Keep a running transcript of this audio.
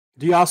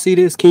Do y'all see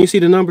this? Can you see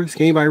the numbers?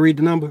 Can anybody read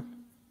the number?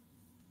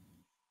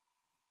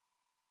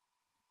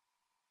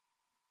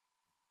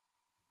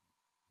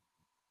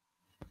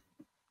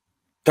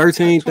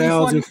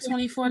 $13,000.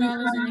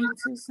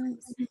 $24.82.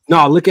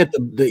 No, look at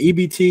the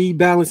EBT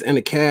balance and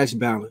the cash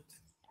balance.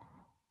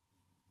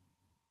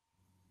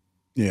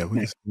 Yeah,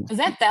 is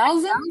that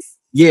thousands?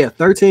 Yeah,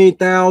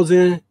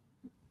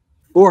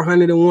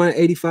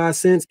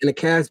 13,401.85 and a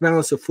cash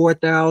balance of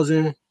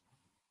 $498.85.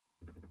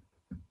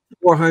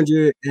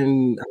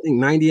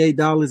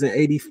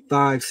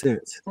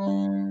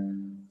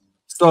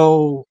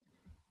 So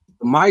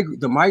the migrant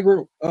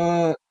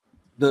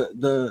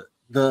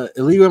the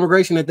illegal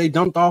immigration that they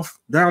dumped off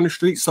down the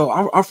street. So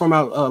I'm from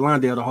out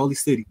Lawndale, the holy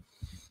city.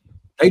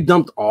 They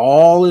dumped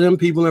all of them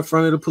people in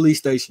front of the police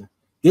station.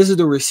 This is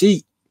the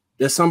receipt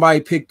that somebody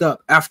picked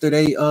up after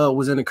they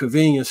was in a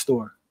convenience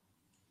store.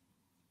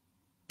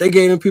 They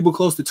gave them people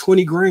close to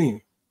 20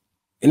 grand.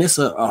 And it's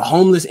a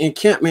homeless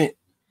encampment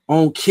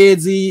on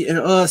Kedzie and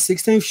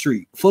 16th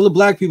Street, full of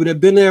black people that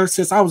have been there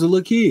since I was a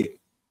little kid.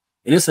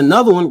 And it's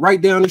another one right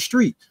down the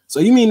street. So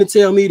you mean to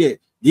tell me that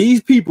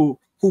these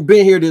people who've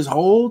been here this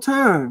whole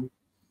time,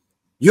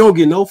 you don't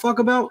get no fuck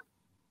about?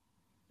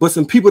 But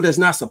some people that's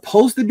not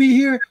supposed to be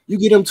here, you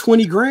get them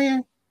 20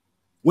 grand?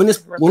 When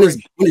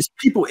it's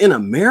people in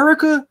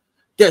America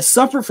that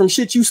suffer from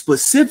shit you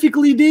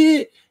specifically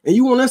did, and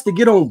you want us to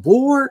get on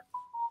board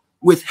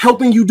with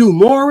helping you do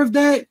more of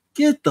that?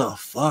 Get the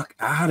fuck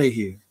out of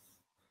here.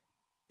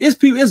 It's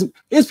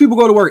people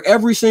go to work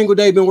every single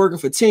day, been working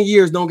for 10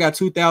 years, don't got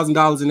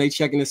 $2,000 in their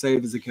checking and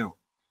savings account.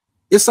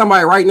 It's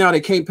somebody right now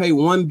that can't pay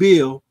one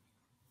bill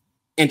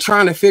and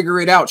trying to figure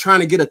it out,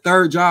 trying to get a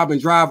third job and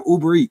drive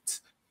Uber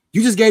Eats.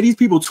 You just gave these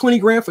people 20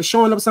 grand for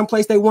showing up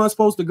someplace they weren't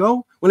supposed to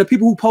go. When the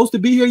people who supposed to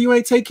be here you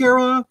ain't take care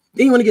of,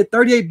 then you want to get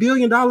 $38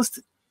 billion. No,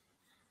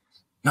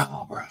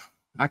 bro,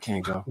 I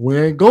can't go. We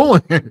ain't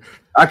going.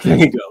 I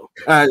can't go.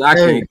 I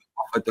can't.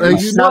 But then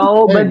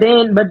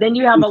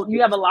you have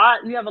a lot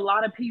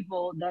of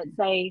people that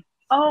say,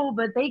 oh,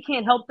 but they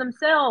can't help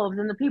themselves,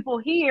 and the people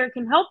here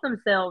can help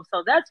themselves,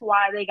 so that's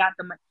why they got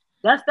the money.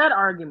 That's that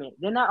argument.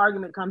 Then that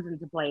argument comes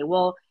into play.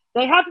 Well,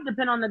 they have to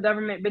depend on the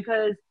government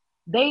because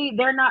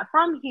they're not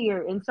from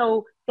here, and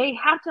so they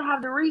have to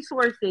have the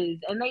resources,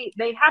 and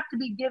they have to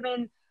be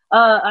given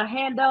a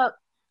hand up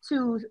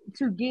to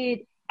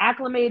get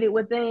acclimated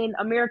within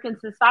American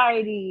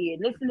society,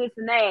 and this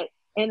and that.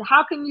 And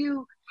how can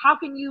you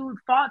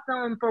fault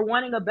them for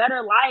wanting a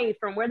better life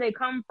from where they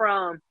come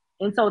from?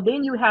 And so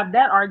then you have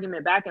that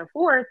argument back and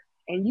forth,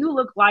 and you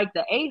look like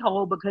the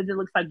a-hole because it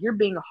looks like you're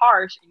being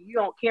harsh and you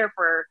don't care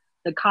for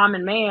the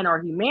common man or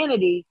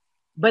humanity.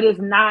 But it's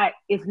not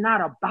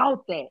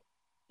about that.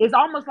 It's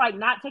almost like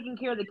not taking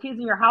care of the kids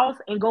in your house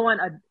and going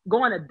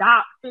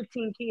adopt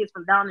 15 kids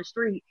from down the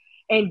street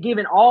and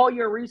giving all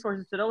your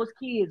resources to those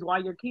kids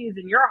while your kids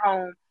in your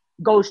home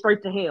go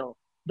straight to hell.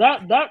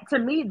 That to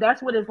me,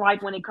 that's what it's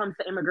like when it comes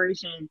to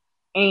immigration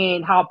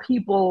and how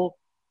people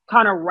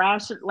kind of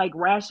rational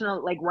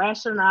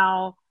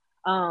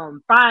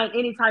find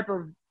any type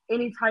of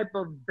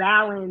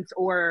balance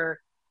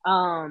or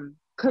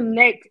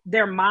connect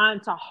their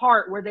mind to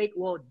heart, where they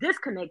will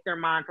disconnect their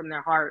mind from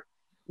their heart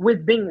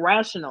with being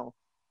rational.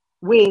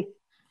 With,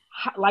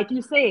 like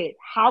you said,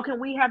 how can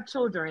we have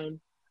children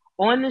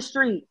on the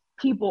street,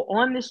 people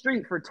on the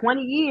street for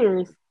 20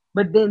 years,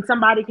 but then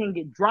somebody can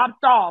get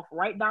dropped off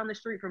right down the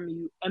street from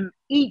you and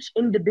each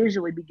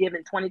individually be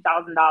given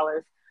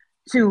 $20,000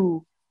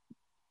 to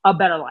a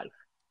better life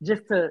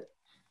just to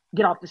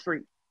get off the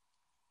street?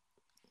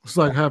 It's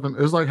like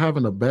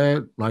having a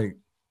bad, like,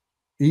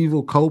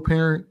 evil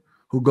co-parent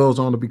who goes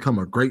on to become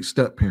a great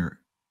step-parent.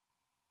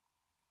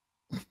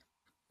 All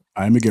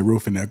right, let me get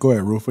Roof in there. Go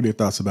ahead, Roof. What are your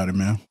thoughts about it,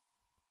 man?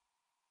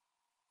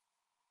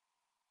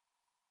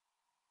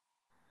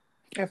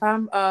 If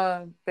I'm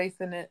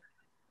basing it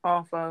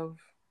off of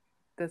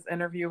this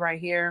interview right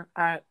here,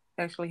 I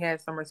actually had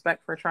some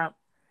respect for Trump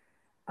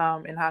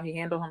and how he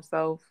handled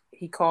himself.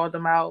 He called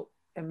them out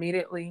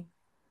immediately.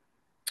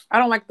 I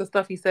don't like the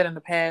stuff he said in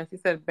the past. He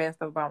said bad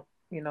stuff about,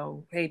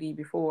 Haiti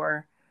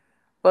before,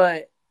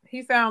 but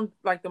he sounds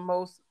like the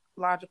most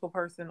logical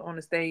person on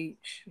the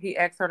stage. He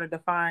asked her to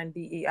define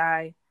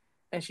DEI,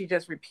 and she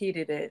just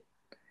repeated it.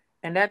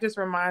 And that just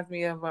reminds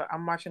me of,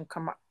 I'm watching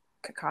Kamala.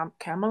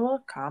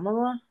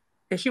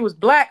 If she was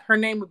black, her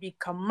name would be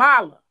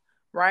Kamala,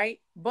 right?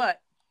 But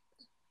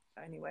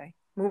anyway,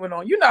 moving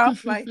on.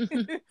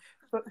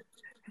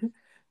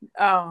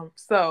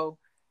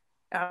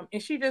 And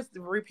she just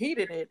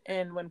repeated it.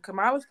 And when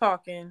Kamala's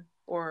talking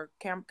or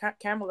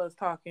Kamala's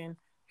talking,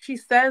 she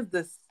says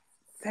the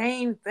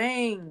same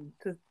thing.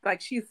 Like,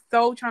 she's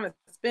so trying to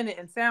spin it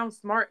and sound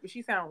smart, but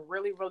she sounds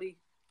really, really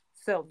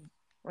silly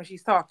when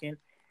she's talking.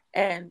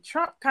 And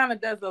Trump kind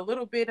of does a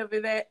little bit of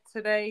that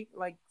today,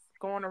 like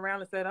going around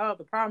and said, oh,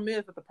 the problem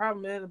is,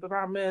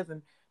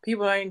 and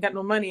people ain't got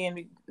no money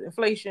and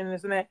inflation,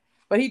 this and that.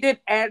 But he did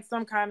add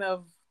some kind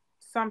of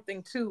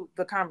something to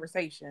the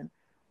conversation.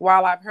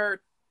 While I've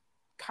heard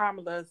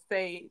Kamala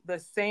say the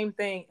same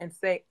thing and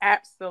say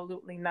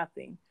absolutely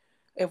nothing.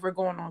 if we're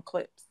going on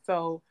clips.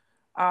 So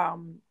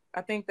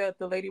I think that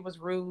the lady was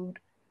rude.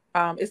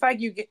 It's like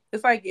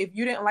it's like if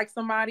you didn't like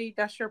somebody,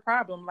 that's your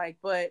problem. Like,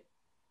 but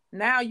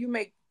now you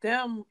make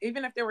them,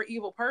 even if they were an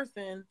evil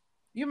person,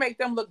 you make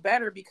them look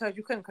better because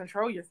you couldn't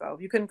control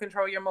yourself. You couldn't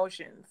control your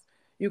emotions.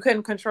 You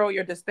couldn't control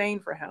your disdain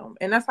for him.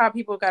 And that's how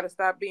people got to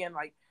stop being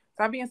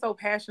so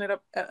passionate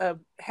of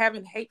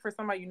having hate for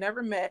somebody you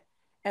never met,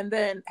 and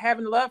then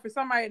having love for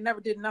somebody that never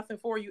did nothing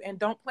for you and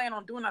don't plan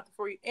on doing nothing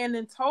for you, and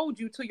then told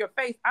you to your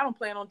face, I don't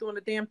plan on doing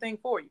a damn thing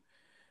for you.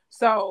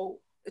 So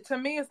to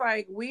me, it's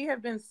like we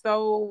have been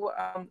so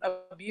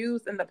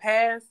abused in the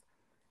past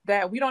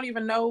that we don't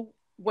even know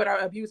what our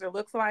abuser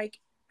looks like,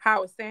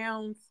 how it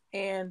sounds,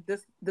 and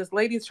this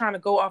lady's trying to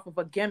go off of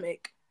a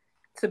gimmick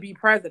to be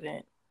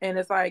president, and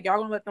it's like y'all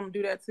gonna let them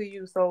do that to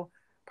you. So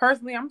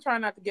personally, I'm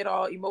trying not to get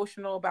all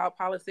emotional about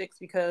politics,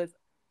 because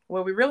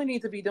what we really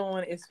need to be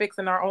doing is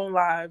fixing our own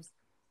lives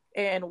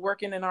and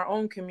working in our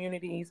own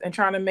communities and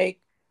trying to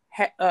make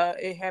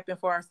it happen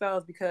for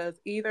ourselves, because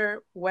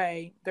either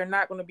way, they're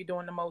not going to be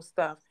doing the most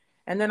stuff.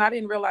 And then I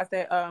didn't realize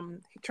that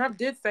Trump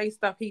did say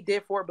stuff he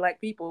did for Black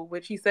people,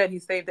 which he said he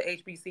saved the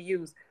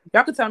HBCUs.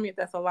 Y'all can tell me if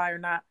that's a lie or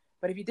not.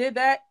 But if he did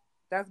that,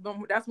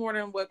 that's more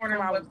than what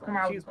Kamala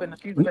was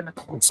doing.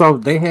 So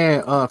they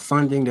had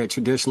funding that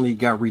traditionally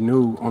got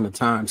renewed on the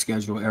time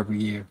schedule every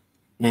year,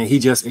 and he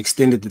just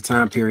extended the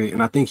time period.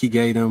 And I think he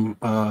gave them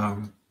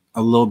a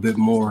little bit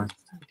more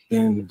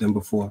than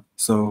before.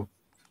 So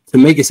to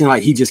make it seem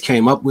like he just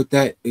came up with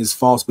that is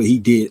false, but he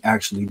did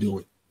actually do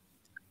it.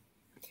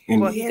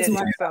 And well, he did.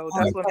 So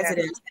that's what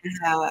presidents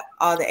had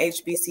all the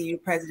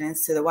HBCU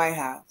presidents to the White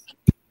House.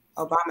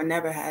 Obama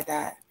never had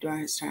that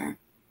during his term.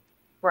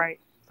 Right.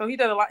 So he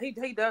did a lot.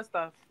 He does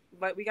stuff.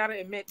 Like, we got to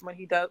admit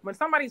when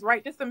somebody's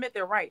right, just admit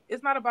they're right.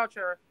 It's not about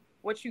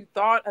what you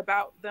thought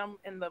about them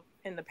in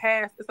the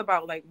past. It's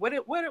about like what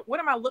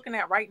am I looking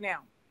at right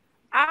now?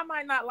 I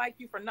might not like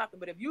you for nothing,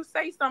 but if you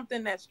say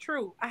something that's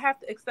true, I have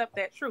to accept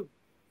that truth,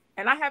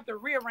 and I have to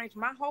rearrange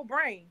my whole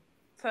brain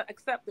to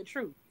accept the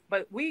truth.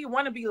 But we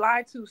want to be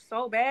lied to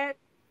so bad.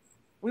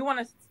 We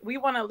want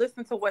to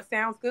listen to what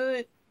sounds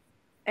good,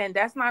 and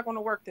that's not going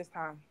to work this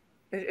time.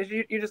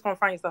 You're just going to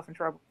find yourself in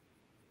trouble.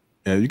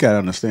 Yeah, you got to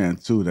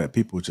understand, too, that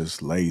people are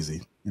just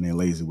lazy, and they're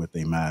lazy with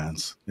their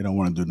minds. They don't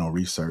want to do no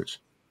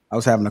research. I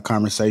was having a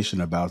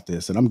conversation about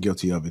this, and I'm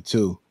guilty of it,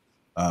 too.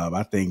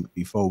 I think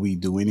before we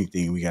do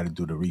anything, we got to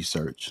do the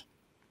research.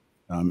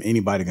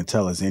 Anybody can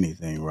tell us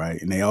anything, right?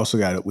 And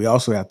we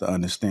also have to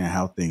understand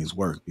how things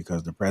work,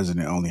 because the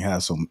president only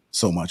has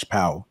so much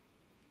power.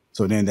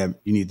 So then that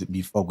you need to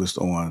be focused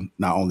on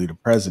not only the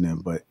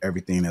president, but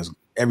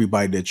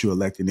everybody that you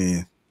elected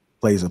in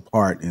plays a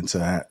part into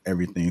how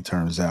everything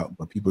turns out.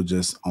 But people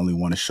just only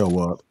want to show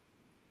up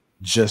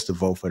just to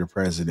vote for the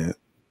president,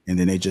 and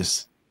then they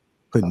just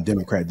put in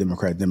Democrat,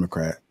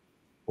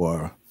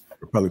 or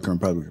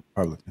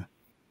Republican.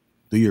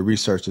 Do your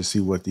research to see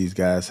what these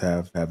guys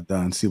have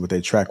done, see what their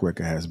track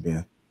record has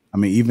been. I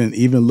mean,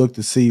 even look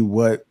to see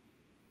what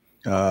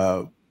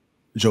Joe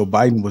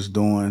Biden was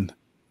doing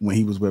when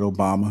he was with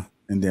Obama,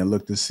 and then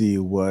look to see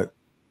what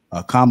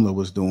Kamala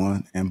was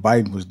doing and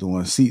Biden was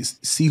doing.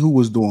 See who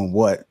was doing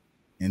what,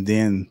 and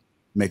then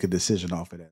make a decision off of that.